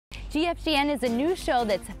GFGN is a new show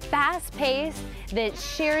that's fast-paced, that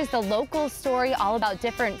shares the local story all about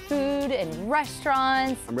different food and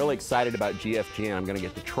restaurants. I'm really excited about GFGN. I'm going to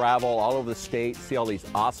get to travel all over the state, see all these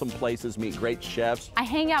awesome places, meet great chefs. I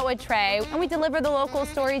hang out with Trey, and we deliver the local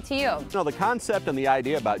story to you. You know, the concept and the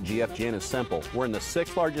idea about GFGN is simple. We're in the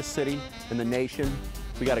 6th largest city in the nation.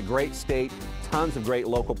 We got a great state, tons of great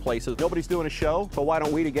local places. Nobody's doing a show, so why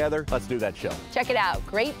don't we together? Let's do that show. Check it out.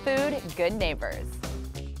 Great food, good neighbors.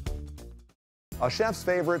 A chef's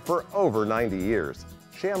favorite for over 90 years,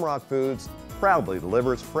 Shamrock Foods proudly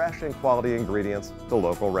delivers fresh and quality ingredients to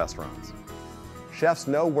local restaurants. Chefs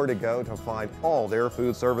know where to go to find all their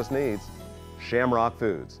food service needs. Shamrock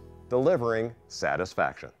Foods, delivering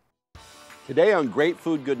satisfaction. Today on Great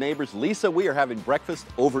Food, Good Neighbors, Lisa, we are having breakfast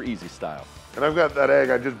over easy style. And I've got that egg,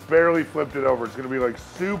 I just barely flipped it over. It's gonna be like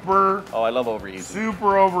super. Oh, I love over easy.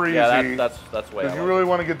 Super over easy. Yeah, that's way. Because you really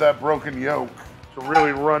want to get that broken yolk to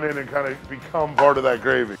really run in and kind of become part of that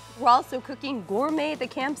gravy. We're also cooking gourmet at the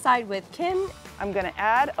campsite with Kim. I'm gonna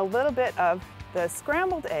add a little bit of the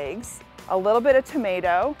scrambled eggs, a little bit of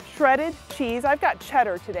tomato, shredded cheese. I've got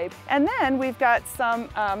cheddar today. And then we've got some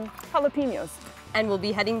jalapenos. And we'll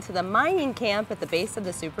be heading to the mining camp at the base of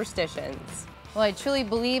the Superstitions. Well, I truly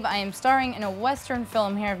believe I am starring in a Western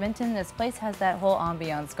film here in Vinton. This place has that whole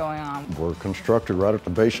ambiance going on. We're constructed right at the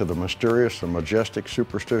base of the mysterious and majestic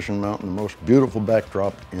Superstition Mountain, the most beautiful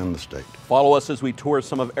backdrop in the state. Follow us as we tour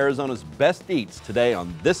some of Arizona's best eats today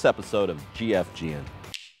on this episode of GFGN.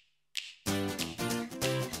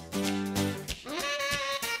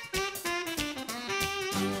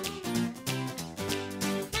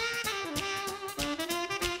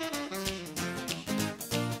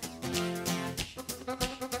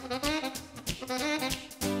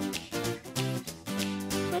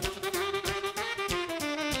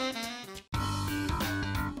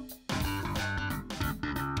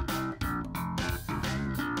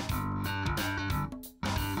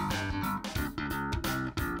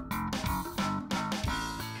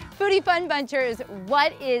 Foodie Fun Bunchers,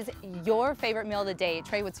 what is your favorite meal of the day?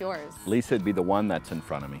 Trey, what's yours? Lisa would be the one that's in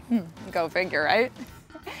front of me. Go figure, right?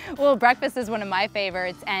 Well, breakfast is one of my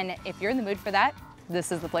favorites, and if you're in the mood for that,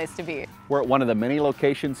 this is the place to be. We're at one of the many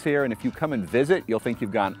locations here, and if you come and visit, you'll think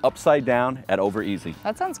you've gone upside down at Over Easy.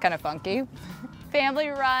 That sounds kind of funky. Family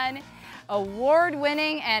run,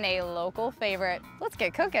 award-winning, and a local favorite. Let's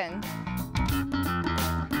get cooking.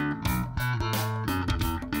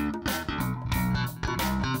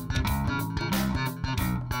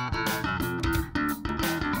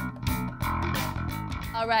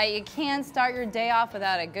 All right, you can't start your day off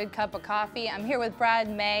without a good cup of coffee. I'm here with Brad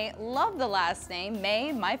May. Love the last name.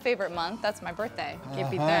 May, my favorite month. That's my birthday. Can't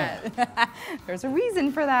beat that. There's a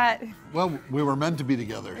reason for that. Well, we were meant to be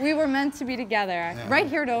together. We were meant to be together. Yeah. Right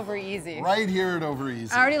here at Over Easy. Right here at Over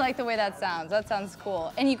Easy. I already like the way that sounds. That sounds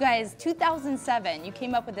cool. And you guys, 2007, you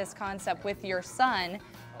came up with this concept with your son,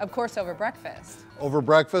 of course, over breakfast. Over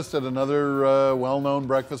breakfast at another well-known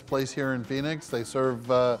breakfast place here in Phoenix. They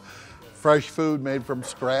serve fresh food made from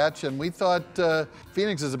scratch, and we thought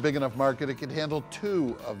Phoenix is a big enough market it could handle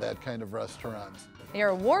 2 of that kind of restaurants. You're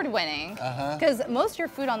award-winning, because most of your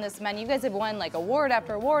food on this menu, you guys have won like award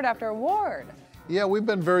after award after award. Yeah, we've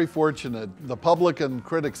been very fortunate. The public and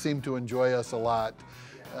critics seem to enjoy us a lot.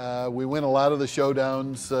 We win a lot of the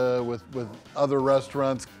showdowns with other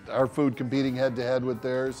restaurants, our food competing head-to-head with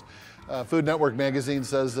theirs. Food Network magazine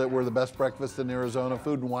says that we're the best breakfast in Arizona.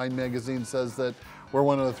 Food and Wine magazine says that we're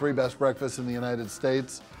one of the 3 best breakfasts in the United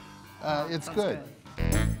States. It's good.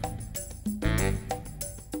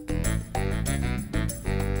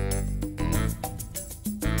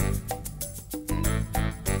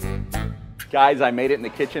 Guys, I made it in the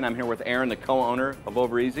kitchen. I'm here with Aaron, the co-owner of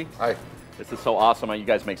Over Easy. Hi. This is so awesome. You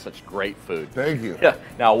guys make such great food. Thank you. Yeah.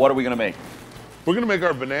 Now, what are we gonna make? We're gonna make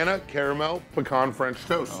our banana, caramel, pecan French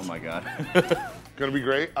toast. Oh my God. Gonna be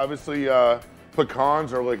great. Obviously,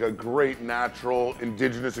 pecans are like a great natural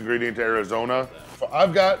indigenous ingredient to Arizona. So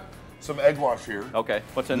I've got some egg wash here. Okay,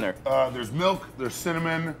 what's in there? There's milk, there's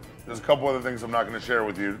cinnamon, there's a couple other things I'm not gonna share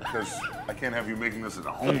with you because I can't have you making this at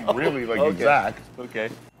home really like exact. Okay,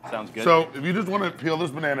 sounds good. So if you just wanna peel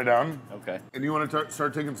this banana down. Okay. And you wanna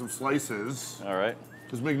start taking some slices. All right.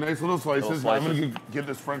 Just make nice little slices. I'm gonna get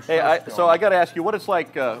this French toast going. So I got to ask you, what it's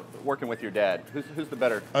like working with your dad. Who's the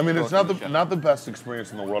better? I mean, it's not the best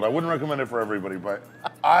experience in the world. I wouldn't recommend it for everybody, but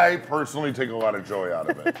I personally take a lot of joy out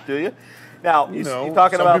of it. Do you? Now, you know, you're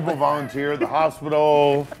talking about some people volunteer at the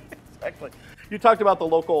hospital. Exactly. You talked about the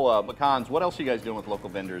local pecans. What else are you guys doing with local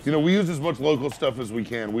vendors? You know, we use as much local stuff as we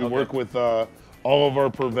can. We work with all of our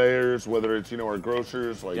purveyors, whether it's our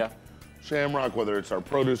grocers like Shamrock, whether it's our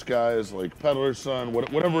produce guys like Peddler's Son,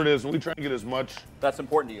 whatever it is, we try and get as much That's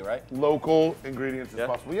important to you, right? local ingredients as Yeah.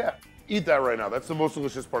 possible. Yeah, eat that right now. That's the most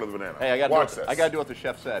delicious part of the banana. Hey, I gotta Watch do this. I gotta do what the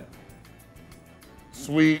chef said.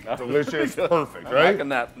 Sweet, delicious, perfect, I'm right? liking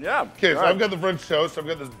that. Yeah. Okay, so All right. I've got the French toast. I've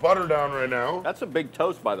got this butter down right now. That's a big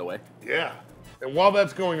toast, by the way. Yeah. And while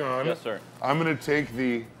that's going on, Yes, sir. I'm gonna take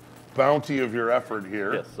the bounty of your effort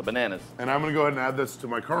here. Yes, the bananas. And I'm gonna go ahead and add this to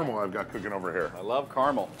my caramel I've got cooking over here. I love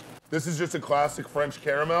caramel. This is just a classic French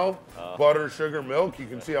caramel, butter, sugar, milk. You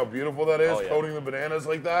can see how beautiful that is, Oh, yeah. coating the bananas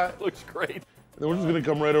like that. Looks great. And then we're just gonna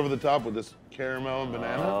come right over the top with this caramel and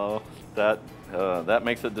banana. Oh, that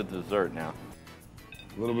makes it the dessert now.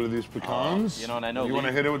 A little bit of these pecans. You know, and I know You wanna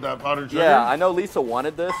Lee- hit it with that powdered sugar? Yeah, I know Lisa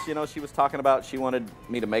wanted this. You know, she was talking about she wanted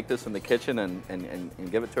me to make this in the kitchen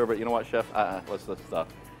and give it to her. But you know what, Chef? Let's stop.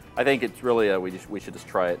 I think it's really we should just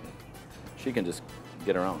try it. She can just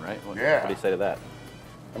get her own, right? Yeah. What do you say to that?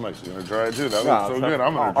 I'm actually gonna try it too. That No, looks so it's not- good.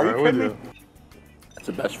 I'm gonna Are try you it with kidding you. me? That's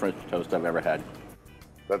the best French toast I've ever had.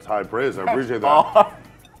 That's high praise. I appreciate that. Oh,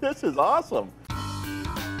 this is awesome.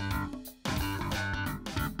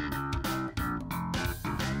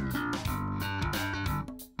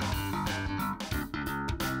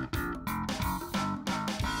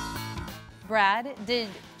 Brad, did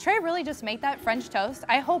Trey really just make that French toast?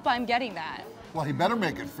 I hope I'm getting that. Well, he better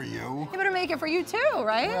make it for you. He better make it for you too,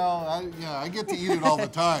 right? Well, I get to eat it all the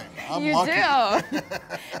time. I'm you lucky. do.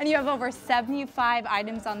 And you have over 75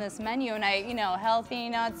 items on this menu, and healthy,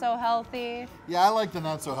 not so healthy. Yeah, I like the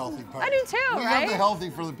not so healthy part. I do too, We right? have the healthy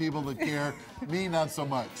for the people that care. Me, not so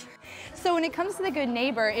much. So when it comes to the good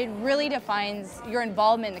neighbor, it really defines your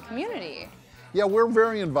involvement in the community. Yeah, we're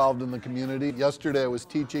very involved in the community. Yesterday I was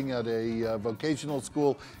teaching at a vocational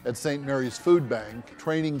school at St. Mary's Food Bank,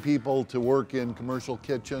 training people to work in commercial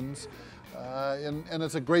kitchens. And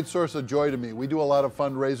it's a great source of joy to me. We do a lot of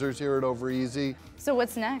fundraisers here at Over Easy. So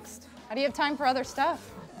what's next? How do you have time for other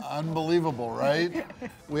stuff? Unbelievable, right?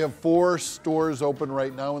 We have 4 stores open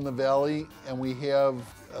right now in the Valley, and we have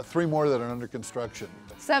 3 more that are under construction.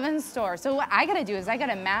 7 stores. So what I gotta do is I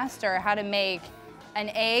gotta master how to make an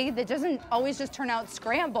egg that doesn't always just turn out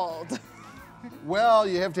scrambled. Well,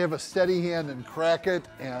 you have to have a steady hand and crack it,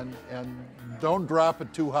 and don't drop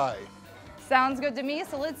it too high. Sounds good to me,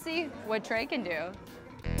 so let's see what Trey can do.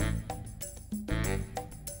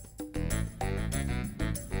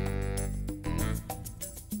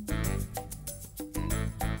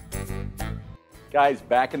 Guys,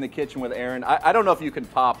 back in the kitchen with Aaron. I don't know if you can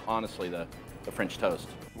top, honestly, the French toast.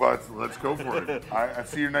 Well, let's go for it. I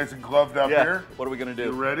see you're nice and gloved up here. What are we gonna do?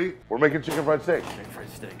 You ready? We're making chicken fried steak. Chicken fried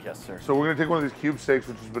steak, yes, sir. So we're gonna take one of these cube steaks,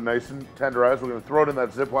 which has been nice and tenderized. We're gonna throw it in that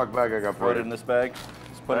Ziploc bag I got for Throw it you. in this bag.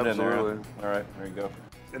 Just put it in there. Absolutely. All right, there you go.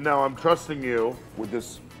 And now I'm trusting you with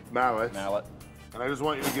this mallet. Mallet. And I just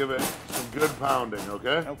want you to give it some good pounding,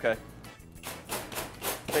 okay? Okay.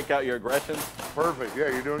 Take out your aggression. Perfect. Yeah,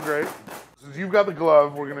 you're doing great. Since you've got the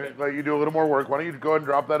glove, we're gonna let you do a little more work. Why don't you go ahead and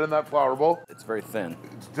drop that in that flour bowl? It's very thin.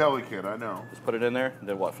 It's delicate, I know. Just put it in there.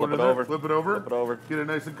 Then what? Flip Put it in there, over. Flip it over. Flip it over. Get it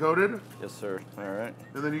nice and coated. Yes, sir. All right.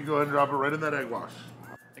 And then you go ahead and drop it right in that egg wash.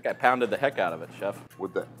 I think I pounded the heck out of it, Chef.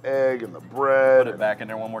 With the egg and the bread. Put it back in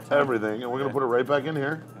there one more time. Everything. And we're gonna put it right back in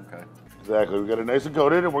here. Okay. Exactly. We got it nice and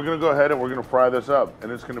coated, and we're gonna go ahead and we're gonna fry this up.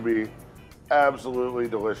 And it's gonna be absolutely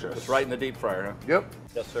delicious. It's right in the deep fryer, huh? Yep.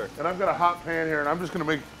 Yes, sir. And I've got a hot pan here, and I'm just gonna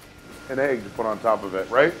make an egg to put on top of it,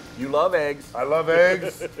 right? You love eggs. I love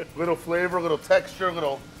eggs. Little flavor, little texture,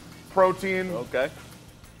 little protein. Okay.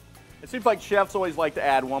 It seems like chefs always like to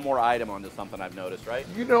add one more item onto something, I've noticed, right?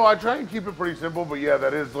 You know, I try and keep it pretty simple, but yeah,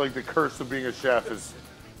 that is like the curse of being a chef is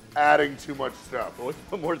adding too much stuff. One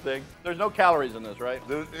more thing. There's no calories in this, right?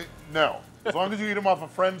 No. As long as you eat them off a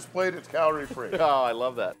friend's plate, it's calorie free. Oh, I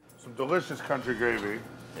love that. Some delicious country gravy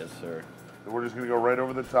Yes, sir. that we're just gonna go right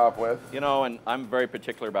over the top with. You know, and I'm very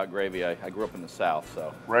particular about gravy. I grew up in the South,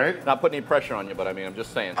 so. Right? Not putting any pressure on you, but I mean, I'm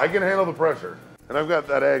just saying. I can handle the pressure. And I've got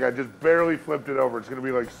that egg, I just barely flipped it over. It's gonna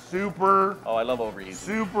be like super, Oh, I love over easy.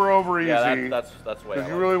 super over easy. Yeah, that's the way I Because like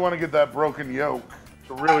you it. really wanna get that broken yolk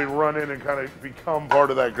to really run in and kind of become part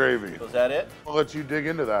of that gravy. So is that it? I'll let you dig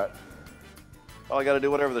into that. Oh, I got to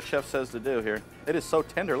do whatever the chef says to do here. It is so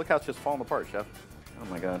tender. Look how it's just falling apart, Chef. Oh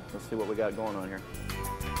my God. Let's see what we got going on here.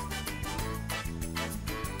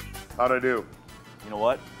 How'd I do? You know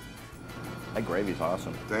what? That gravy's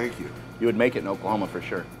awesome. Thank you. You would make it in Oklahoma for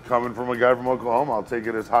sure. Coming from a guy from Oklahoma, I'll take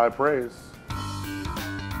it as high praise.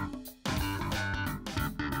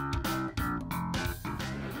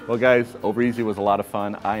 Well, guys, Over Easy was a lot of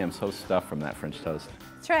fun. I am so stuffed from that French toast.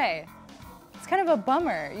 Trey, it's kind of a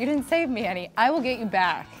bummer. You didn't save me any. I will get you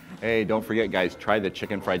back. Hey, don't forget, guys, try the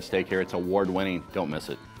chicken fried steak here. It's award-winning. Don't miss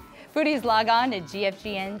it. Foodies, log on to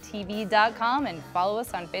GFGNTV.com and follow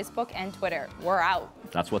us on Facebook and Twitter. We're out.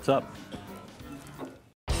 That's what's up.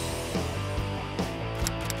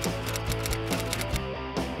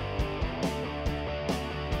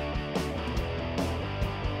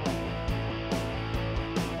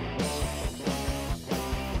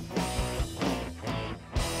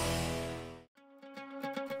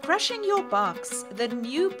 Crushing Your Box, the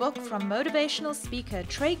new book from motivational speaker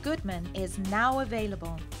Trey Goodman, is now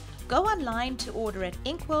available. Go online to order at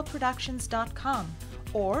inkwellproductions.com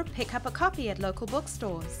or pick up a copy at local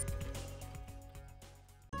bookstores.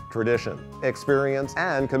 Tradition, experience,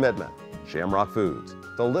 and commitment. Shamrock Foods,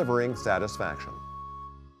 delivering satisfaction.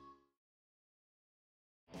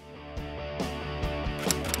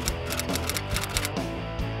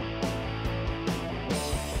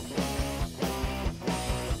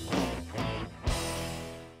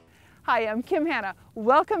 Hi, I'm Kim Hanna.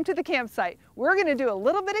 Welcome to the campsite. We're going to do a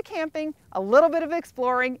little bit of camping, a little bit of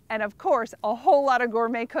exploring, and of course, a whole lot of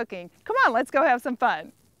gourmet cooking. Come on, let's go have some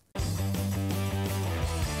fun.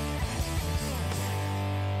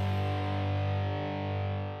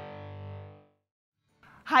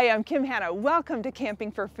 Hi, I'm Kim Hanna. Welcome to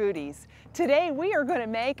Camping for Foodies. Today we are going to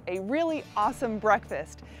make a really awesome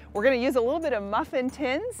breakfast. We're going to use a little bit of muffin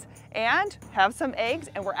tins and have some eggs,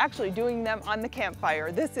 and we're actually doing them on the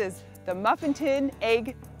campfire. This is the muffin tin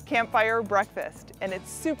egg campfire breakfast, and it's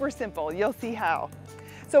super simple. You'll see how.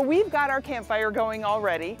 So we've got our campfire going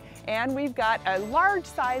already, and we've got a large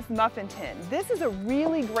size muffin tin. This is a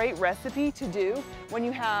really great recipe to do when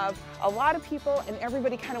you have a lot of people and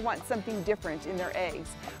everybody kind of wants something different in their eggs.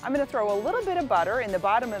 I'm going to throw a little bit of butter in the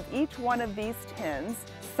bottom of each one of these tins.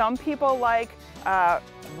 Some people like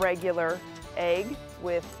regular egg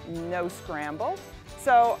with no scramble.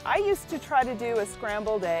 So I used to try to do a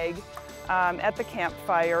scrambled egg at the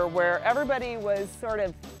campfire where everybody was sort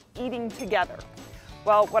of eating together.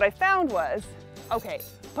 Well, what I found was, okay,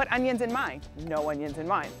 put onions in mine. No onions in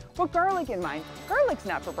mine. Put garlic in mine. Garlic's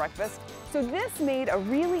not for breakfast. So this made a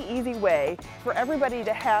really easy way for everybody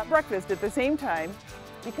to have breakfast at the same time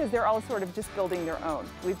because they're all sort of just building their own.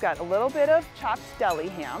 We've got a little bit of chopped deli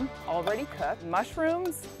ham, already cooked,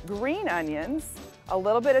 mushrooms, green onions, a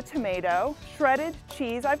little bit of tomato, shredded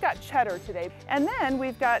cheese. I've got cheddar today. And then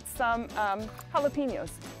we've got some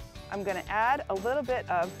jalapenos. I'm gonna add a little bit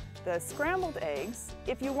of the scrambled eggs.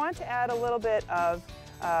 If you want to add a little bit of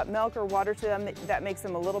milk or water to them, that makes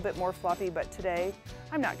them a little bit more fluffy, but today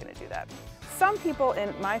I'm not gonna do that. Some people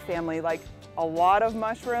in my family like a lot of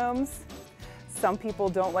mushrooms. Some people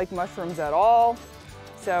don't like mushrooms at all.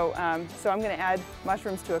 So I'm gonna add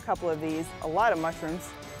mushrooms to a couple of these, a lot of mushrooms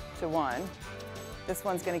to one. This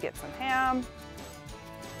one's gonna get some ham.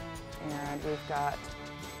 And we've got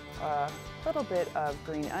a little bit of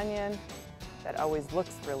green onion. That always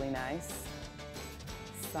looks really nice.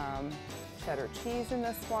 Some cheddar cheese in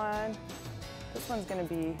this one. This one's gonna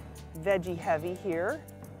be veggie heavy here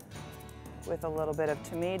with a little bit of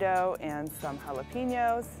tomato and some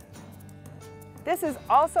jalapenos. This is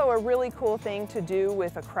also a really cool thing to do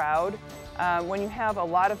with a crowd. When you have a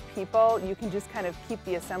lot of people, you can just kind of keep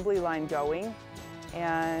the assembly line going.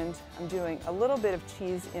 And I'm doing a little bit of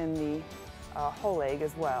cheese in the whole egg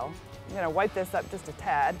as well. I'm gonna wipe this up just a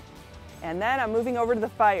tad. And then I'm moving over to the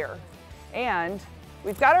fire. And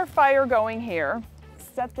we've got our fire going here.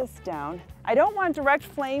 Set this down. I don't want direct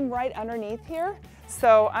flame right underneath here,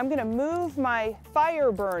 so I'm gonna move my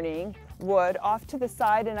fire burning wood off to the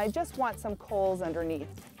side, and I just want some coals underneath.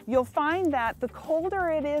 You'll find that the colder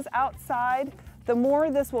it is outside, the more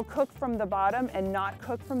this will cook from the bottom and not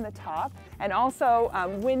cook from the top. And also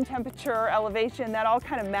wind temperature, elevation, that all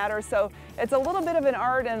kind of matters. So it's a little bit of an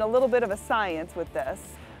art and a little bit of a science with this.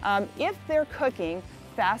 If they're cooking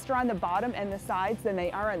faster on the bottom and the sides than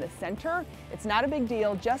they are in the center, it's not a big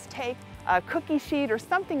deal. Just take a cookie sheet or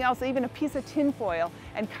something else, even a piece of tin foil,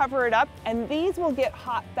 and cover it up, and these will get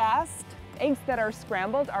hot fast. Eggs that are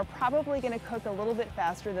scrambled are probably going to cook a little bit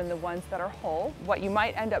faster than the ones that are whole. What you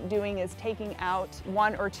might end up doing is taking out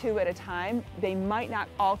one or two at a time. They might not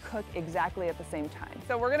all cook exactly at the same time.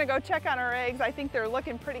 So we're going to go check on our eggs. I think they're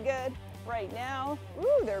looking pretty good right now.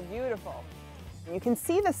 Ooh, they're beautiful. You can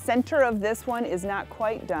see the center of this one is not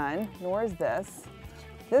quite done, nor is this.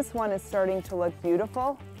 This one is starting to look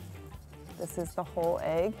beautiful. This is the whole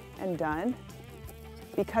egg and done.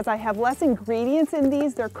 Because I have less ingredients in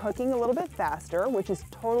these, they're cooking a little bit faster, which is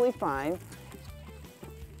totally fine.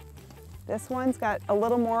 This one's got a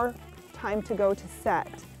little more time to go to set.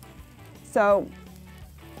 So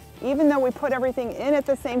Even though we put everything in at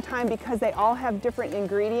the same time, because they all have different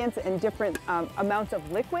ingredients and different amounts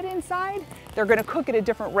of liquid inside, they're gonna cook at a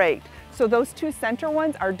different rate. So those 2 center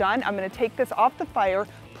ones are done. I'm gonna take this off the fire,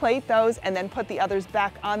 plate those, and then put the others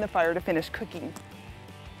back on the fire to finish cooking.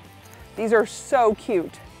 These are so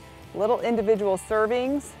cute. Little individual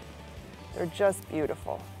servings. They're just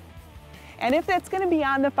beautiful. And if that's gonna be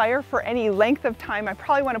on the fire for any length of time, I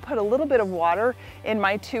probably wanna put a little bit of water in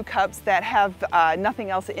my 2 cups that have nothing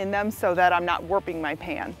else in them so that I'm not warping my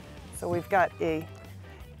pan. So we've got an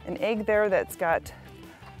egg there that's got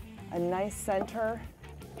a nice center,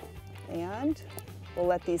 and we'll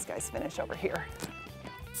let these guys finish over here.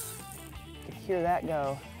 You can hear that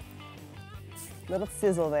go. Little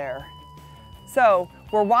sizzle there. So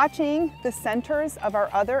we're watching the centers of our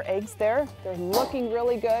other eggs there. They're looking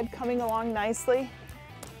really good, coming along nicely.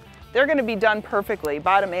 They're gonna be done perfectly,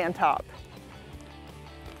 bottom and top.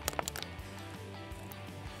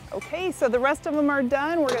 Okay, so the rest of them are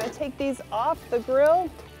done. We're gonna take these off the grill.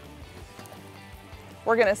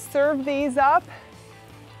 We're gonna serve these up.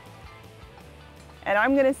 And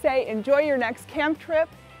I'm gonna say, enjoy your next camp trip.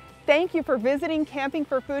 Thank you for visiting Camping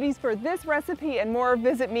for Foodies. For this recipe and more,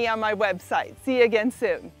 visit me on my website. See you again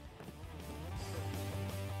soon.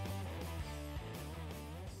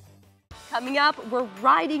 Coming up, we're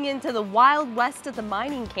riding into the wild west of the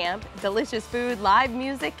mining camp. Delicious food, live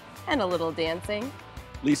music, and a little dancing.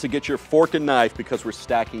 Lisa, get your fork and knife because we're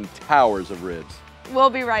stacking towers of ribs.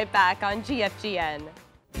 We'll be right back on GFGN.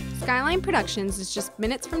 Skyline Productions is just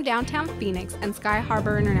minutes from downtown Phoenix and Sky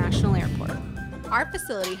Harbor International Airport. Our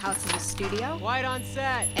facility houses a studio, White on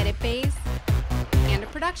set, edit bays, and a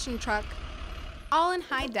production truck, all in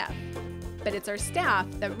high def. But it's our staff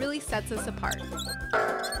that really sets us apart.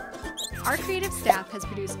 Our creative staff has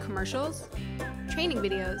produced commercials, training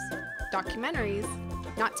videos, documentaries,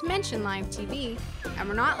 not to mention live TV, and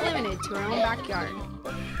we're not limited to our own backyard.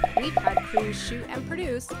 We've had crews shoot and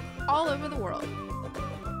produce all over the world.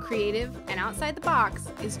 Creative and outside the box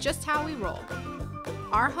is just how we roll.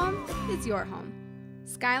 Our home is your home.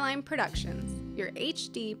 Skyline Productions, your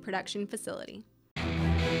HD production facility.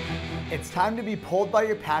 It's time to be pulled by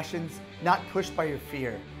your passions, not pushed by your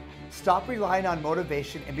fear. Stop relying on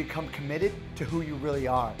motivation and become committed to who you really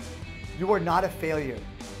are. You are not a failure.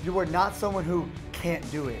 You are not someone who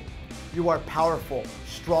can't do it. You are powerful,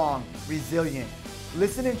 strong, resilient.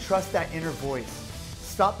 Listen and trust that inner voice.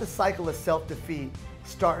 Stop the cycle of self-defeat.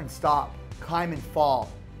 Start and stop, climb and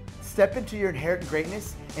fall. Step into your inherent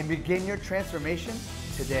greatness and begin your transformation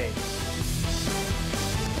today.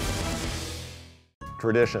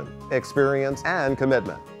 Tradition, experience, and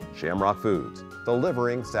commitment. Shamrock Foods,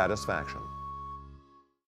 delivering satisfaction.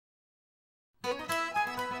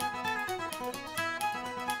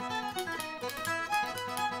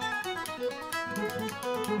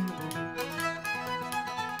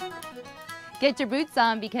 Get your boots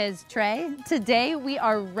on because, Trey, today we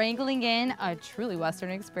are wrangling in a truly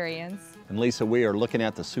Western experience. And Lisa, we are looking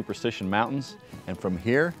at the Superstition Mountains, and from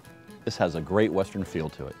here, this has a great Western feel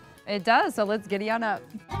to it. It does, so let's giddy on up.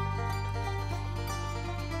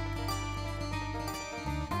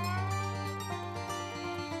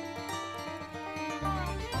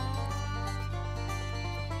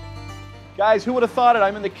 Guys, who would have thought it?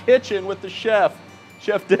 I'm in the kitchen with the chef,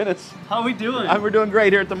 Chef Dennis. How we doing? We're doing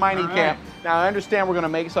great here at the mining All camp. right. Now, I understand we're going to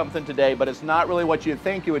make something today, but it's not really what you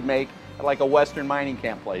think you would make at like a Western mining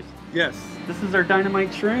camp place. Yes, this is our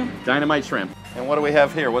dynamite shrimp. Dynamite shrimp. And what do we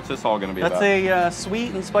have here? What's this all going to be That's about? a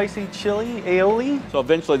sweet and spicy chili aioli. So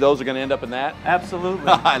eventually those are going to end up in that? Absolutely.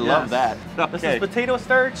 I love that. Okay. This is potato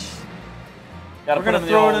starch. Gotta We're going to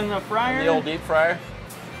throw it in the fryer. In the old deep fryer?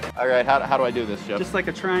 All right, how do I do this, Chef? Just like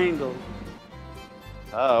a triangle.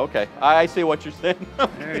 Oh, okay. I see what you're saying.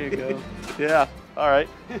 There you go. Yeah, all right.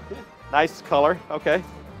 Nice color, okay.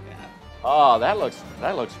 Oh, that looks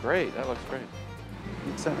great. That looks great.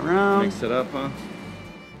 Mix it around. Mix it up, huh?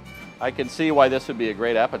 I can see why this would be a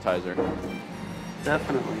great appetizer.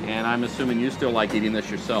 Definitely. And I'm assuming you still like eating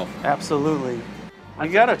this yourself. Absolutely. You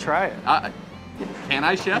gotta try it. Can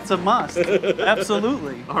I, Chef? It's a must.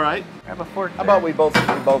 Absolutely. All right. Grab a fork. How about we both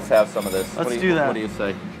have some of this? Let's do that. What do you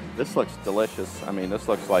say? This looks delicious. I mean, this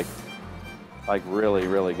looks like really,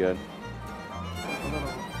 really good.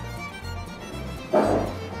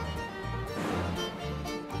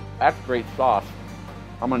 That's great sauce.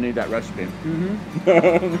 I'm gonna need that recipe.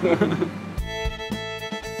 Mm-hmm.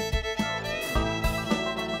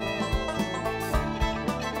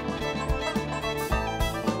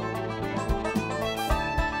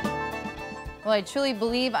 Well, I truly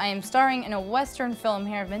believe I am starring in a Western film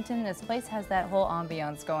here at Vinton. This place has that whole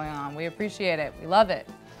ambiance going on. We appreciate it. We love it.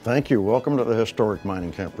 Thank you. Welcome to the historic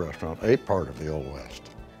mining camp restaurant, a part of the Old West.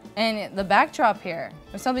 And the backdrop here,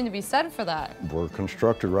 there's something to be said for that. We're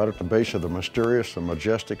constructed right at the base of the mysterious and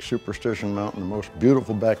majestic Superstition Mountain, the most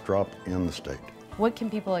beautiful backdrop in the state. What can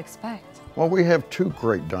people expect? Well, we have two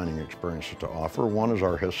great dining experiences to offer. One is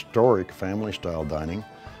our historic family-style dining.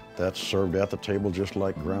 That's served at the table just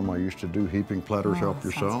like Grandma used to do, heaping platters, help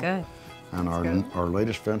yourself. Good. And our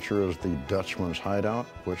latest venture is the Dutchman's Hideout,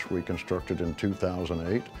 which we constructed in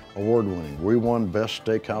 2008. Award-winning. We won Best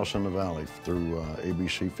Steakhouse in the Valley through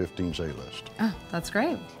ABC 15's A-List. Oh, that's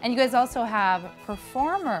great. And you guys also have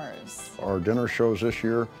performers. Our dinner shows this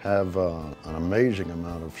year have an amazing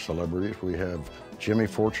amount of celebrities. We have Jimmy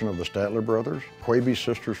Fortune of the Statler Brothers, Quaby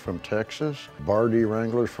Sisters from Texas, Bardee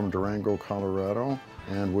Wranglers from Durango, Colorado,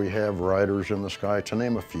 and we have Riders in the Sky, to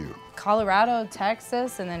name a few. Colorado,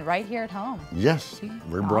 Texas, and then right here at home. Yes,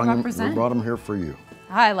 we brought them here for you.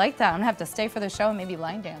 I like that. I'm gonna have to stay for the show and maybe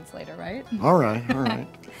line dance later, right? All right, all right.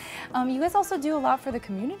 You guys also do a lot for the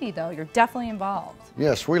community, though. You're definitely involved.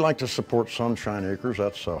 Yes, we like to support Sunshine Acres.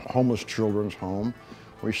 That's a homeless children's home.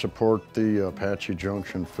 We support the Apache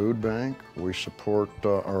Junction Food Bank. We support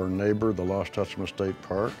our neighbor, the Lost Hudson State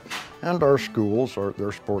Park, and our schools,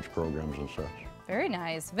 their sports programs and such. Very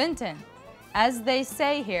nice. Vinton, as they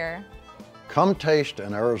say here, come taste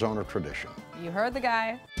an Arizona tradition. You heard the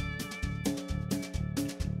guy.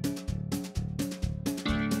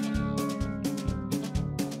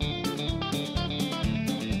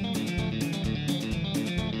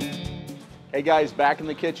 Hey guys, back in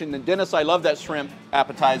the kitchen. And Dennis, I love that shrimp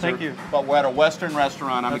appetizer. Thank you. But we're at a Western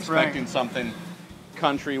restaurant. I'm That's expecting right. something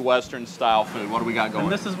country Western style food. What do we got going?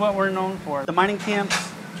 And this is what we're known for. The mining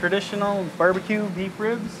camp's traditional barbecue beef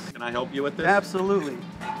ribs. Can I help you with this? Absolutely.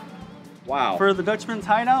 Wow. For the Dutchman's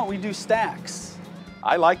Hideout, we do stacks.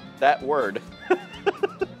 I like that word.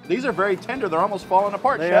 These are very tender. They're almost falling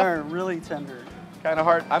apart, They Chef. are really tender. Kind of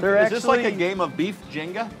hard. They're is this like a actually- game of beef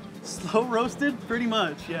Jenga? Slow roasted, pretty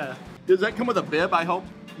much, yeah. Does that come with a bib, I hope?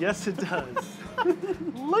 Yes, it does.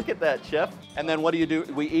 Look at that, Chef. And then what do you do?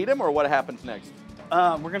 We eat them, or what happens next?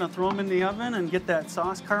 We're gonna throw them in the oven and get that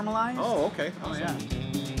sauce caramelized. Oh, okay. Oh, yeah.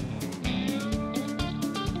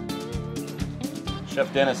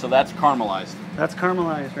 Chef Dennis, so that's caramelized. That's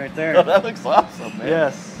caramelized right there. Oh, that looks awesome, man.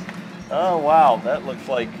 Yes. Oh, wow. That looks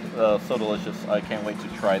like so delicious. I can't wait to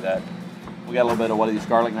try that. We got a little bit of, what are these,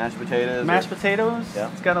 garlic mashed potatoes? Mashed potatoes.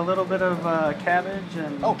 Yeah. It's got a little bit of cabbage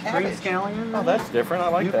and green scallion. Oh, that's different. I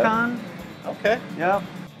like Yukon. that. Okay. Yep.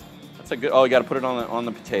 That's a good. Oh, you got to put it on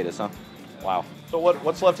the potatoes, huh? Wow. So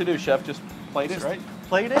what's left to do, Chef? Just plate it, right?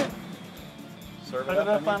 Plate it. Serve Put it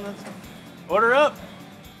up on this. Order up.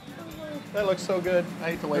 That looks so good.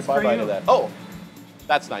 I hate to wait That's for bye-bye you. to that. Oh,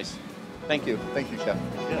 that's nice. Thank you. Thank you, Chef.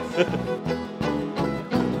 Yes.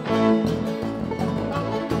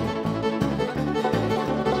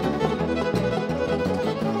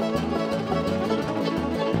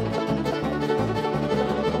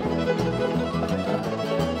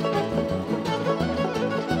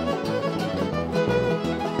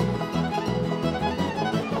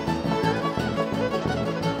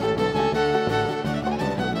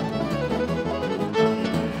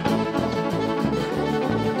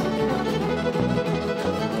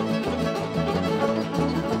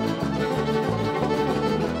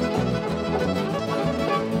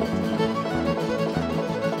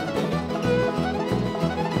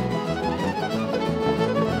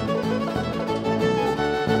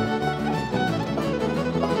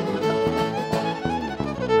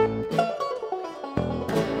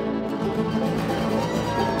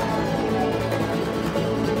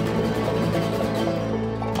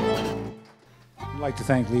 I'd like to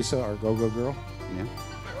thank Lisa, our go-go girl. Yeah.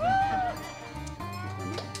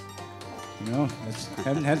 You know,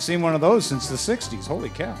 hadn't seen one of those since the 60s. Holy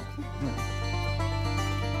cow.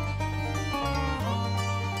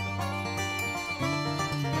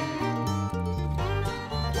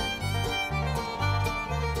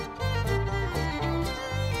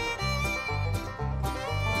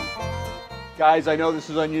 Guys, I know this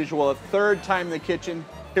is unusual. A third time in the kitchen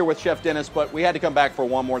here with Chef Dennis, but we had to come back for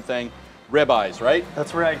one more thing. Ribeyes, right?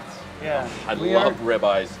 That's right. Yeah. I love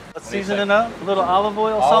ribeyes. Let's season it up. A little olive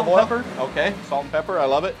oil, salt and pepper. Okay, salt and pepper. I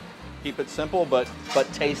love it. Keep it simple, but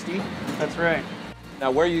tasty. That's right.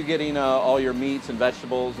 Now, where are you getting all your meats and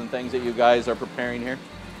vegetables and things that you guys are preparing here?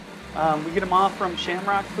 We get them all from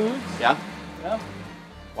Shamrock Foods. Yeah? Yep.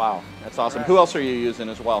 Wow, that's awesome. Right. Who else are you using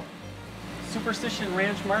as well? Superstition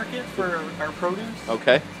Ranch Market for our produce.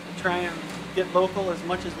 Okay. We try and get local as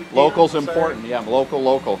much as we can. Local's Sorry. important. Yeah,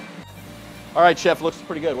 local. All right, Chef, looks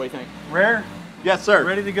pretty good. What do you think? Rare. Yes, sir.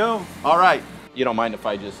 Ready to go. All right. You don't mind if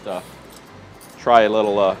I just try a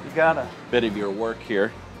little You gotta. bit of your work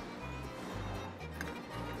here.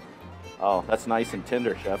 Oh, that's nice and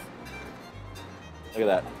tender, Chef. Look at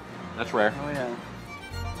that. That's rare. Oh yeah.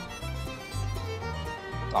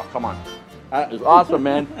 Oh, come on. That is awesome,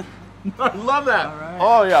 man. I love that. All right.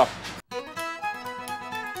 Oh, yeah.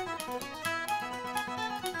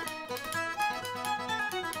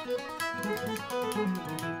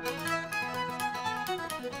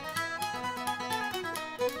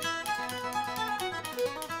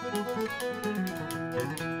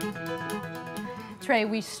 Trey,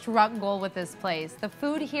 we struck gold with this place. The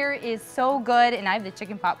food here is so good, and I have the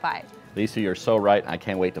chicken pot pie. Lisa, you're so right. I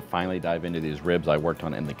can't wait to finally dive into these ribs I worked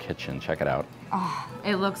on in the kitchen. Check it out. Oh,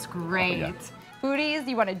 it looks great. Oh, yeah. Foodies,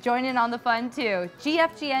 you want to join in on the fun too.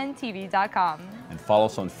 GFGNTV.com. And follow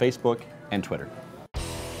us on Facebook and Twitter.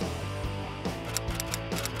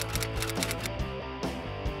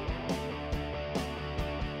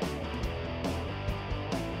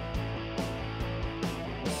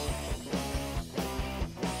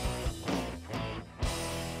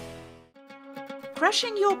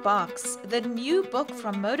 Crushing Your Box, the new book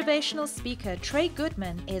from motivational speaker Trey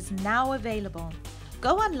Goodman, is now available.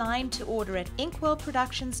 Go online to order at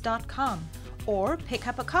inkwellproductions.com or pick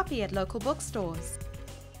up a copy at local bookstores.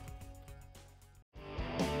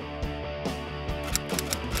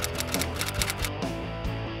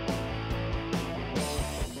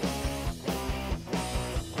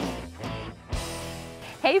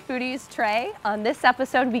 Hey foodies, Trey. On this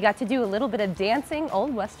episode, we got to do a little bit of dancing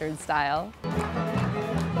Old Western style.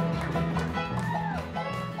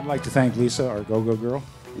 I'd like to thank Lisa, our go-go girl.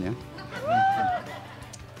 Yeah.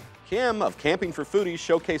 Kim of Camping for Foodies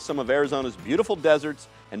showcased some of Arizona's beautiful deserts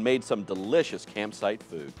and made some delicious campsite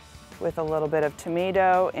food. With a little bit of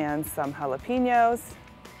tomato and some jalapenos.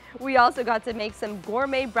 We also got to make some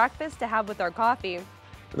gourmet breakfast to have with our coffee. And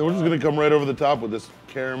then we're just gonna come right over the top with this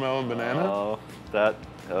caramel and banana. Oh,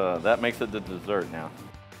 that makes it the dessert now.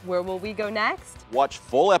 Where will we go next? Watch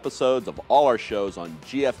full episodes of all our shows on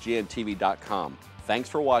GFGNTV.com. Thanks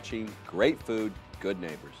for watching. Great food, good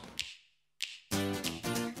neighbors.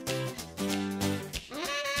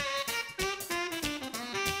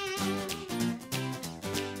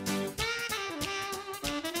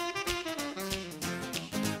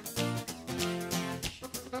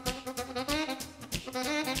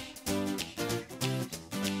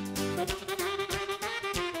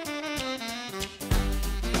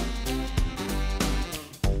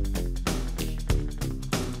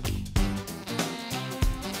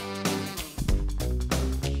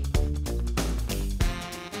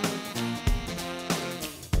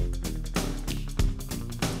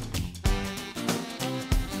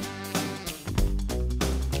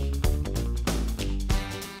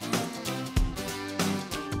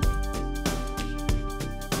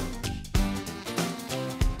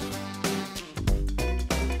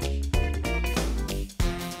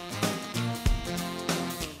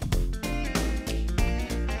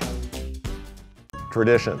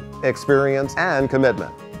 Tradition, experience, and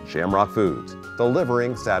commitment. Shamrock Foods,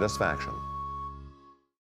 delivering satisfaction.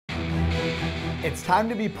 It's time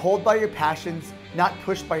to be pulled by your passions, not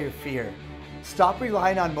pushed by your fear. Stop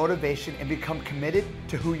relying on motivation and become committed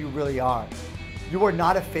to who you really are. You are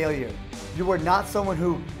not a failure. You are not someone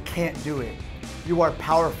who can't do it. You are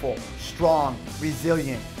powerful, strong,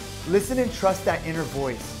 resilient. Listen and trust that inner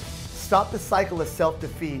voice. Stop the cycle of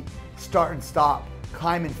self-defeat. Start and stop,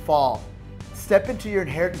 climb and fall. Step into your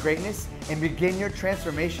inherent greatness and begin your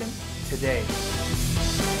transformation today.